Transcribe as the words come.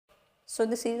So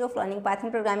the series of learning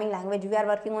Python programming language, we are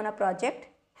working on a project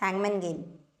Hangman Game.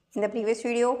 In the previous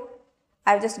video,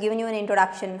 I've just given you an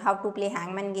introduction how to play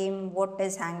Hangman Game, what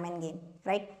is Hangman Game,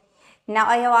 right? Now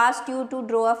I have asked you to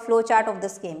draw a flowchart of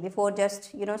this game before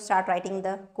just start writing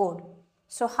the code.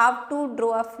 So how to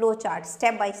draw a flowchart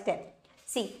step by step.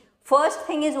 See, first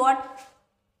thing is what?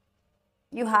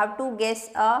 You have to guess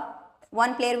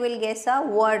one player will guess a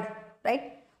word,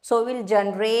 right? So we will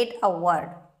generate a word,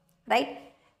 right?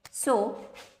 So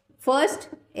first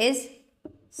is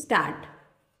start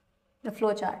the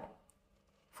flowchart.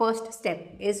 First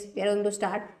step is we are going to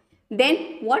start.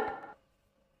 Then what?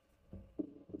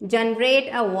 Generate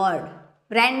a word,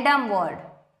 random word,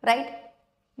 right?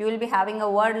 You will be having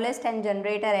a word list and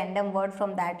generate a random word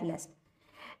from that list.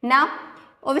 Now,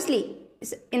 obviously,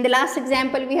 in the last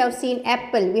example, we have seen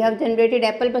apple. We have generated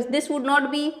apple, but this would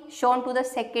not be shown to the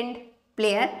second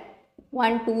player.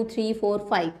 1, 2, 3, 4,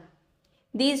 5.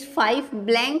 These 5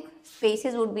 blank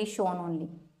spaces would be shown only,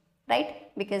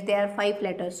 right? Because there are 5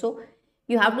 letters. So,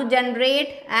 you have to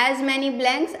generate as many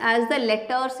blanks as the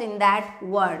letters in that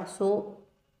word. So,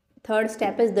 third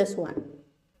step is this one.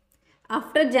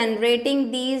 After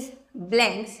generating these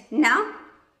blanks, now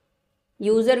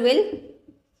user will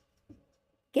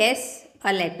guess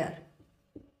a letter,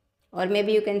 or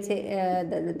maybe you can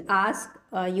say ask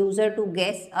a user to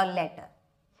guess a letter.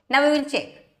 Now we will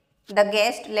check the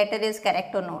guessed letter is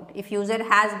correct or not. If user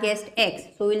has guessed X,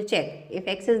 so we will check if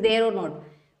X is there or not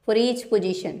for each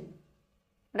position,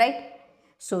 right?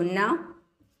 So now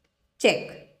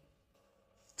check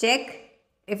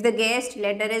if the guessed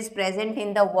letter is present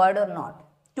in the word or not.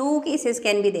 Two cases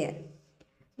can be there,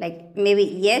 like maybe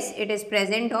yes it is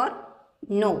present or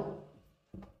no.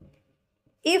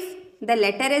 If the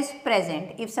letter is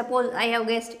present, if suppose I have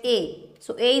guessed A,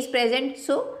 so A is present,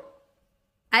 so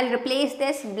I'll replace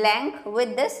this blank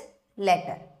with this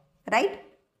letter, right?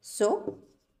 So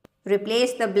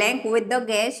replace the blank with the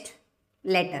guessed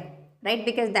letter, right?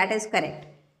 Because that is correct.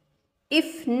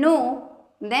 If no,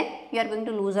 then you are going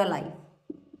to lose a life.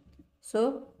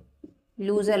 So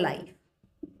lose a life,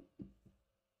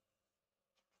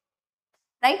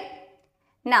 right?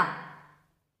 Now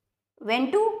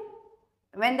when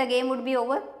the game would be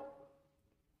over?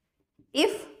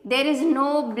 If there is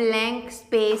no blank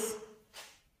space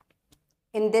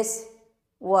in this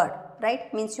word,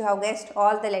 right? Means you have guessed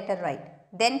all the letter right.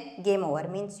 Then game over,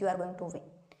 means you are going to win,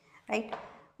 right?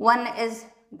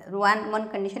 One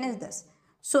condition is this.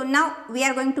 So now we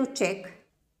are going to check,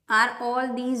 are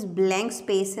all these blank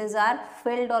spaces are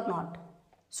filled or not?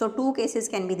 So two cases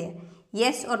can be there,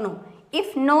 yes or no.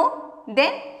 If no,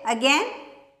 then again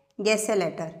guess a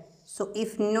letter. So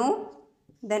if no,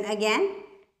 then again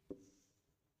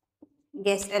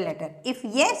guess a letter. If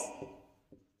yes,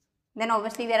 then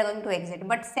obviously we are going to exit.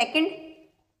 But second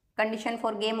condition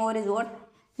for game over is what?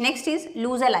 Next is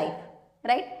lose a life,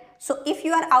 right? So if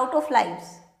you are out of lives,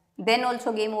 then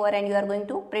also game over and you are going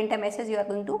to print a message, you are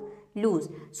going to lose.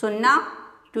 So now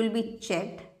it will be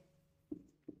checked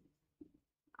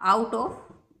out of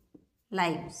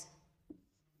lives.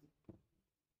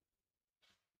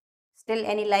 Still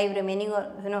any life remaining or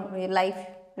life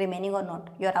remaining or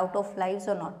not? You are out of lives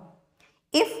or not?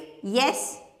 If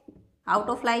yes, out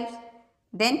of lives,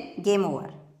 then game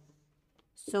over.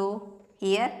 So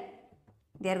here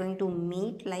they are going to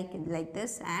meet like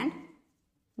this and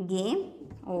game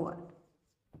over,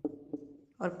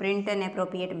 or print an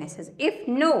appropriate message. If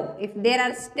no, if there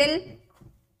are still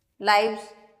lives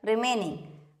remaining,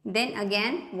 then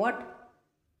again what?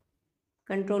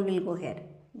 Control will go here.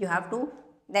 You have to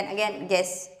then again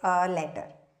guess a letter.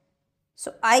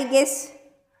 So I guess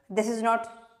this is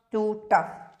not too tough.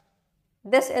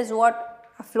 This is what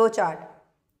a flowchart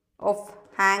of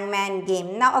Hangman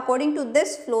Game. Now according to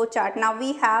this flowchart, now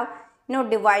we have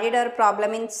divided our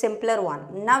problem in simpler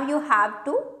one. Now you have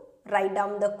to write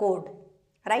down the code,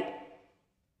 right?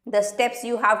 The steps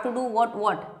you have to do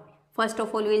what? First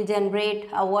of all, we will generate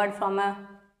a word from a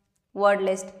word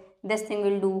list. This thing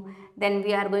will do. Then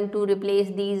we are going to replace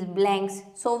these blanks.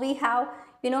 So we have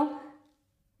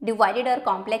divided our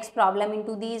complex problem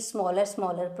into these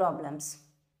smaller problems.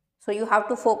 So you have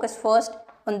to focus first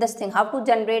on this thing, how to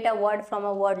generate a word from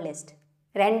a word list,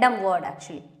 random word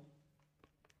actually.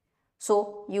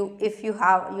 So if you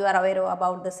are aware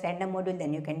about this random module,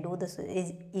 then you can do this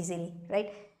easily,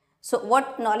 right? So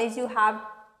what knowledge you have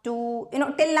to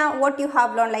till now, what you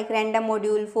have learned, like random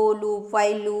module, for loop,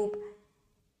 while loop,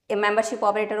 a membership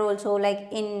operator also, like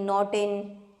in, not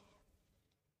in,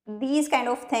 these kind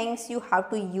of things you have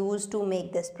to use to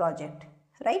make this project,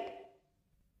 right?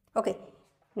 Okay,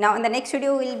 now in the next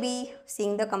video we'll be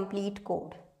seeing the complete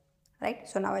code, right?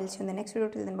 So now I'll see you in the next video.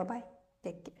 Till then, bye bye.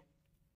 Take care.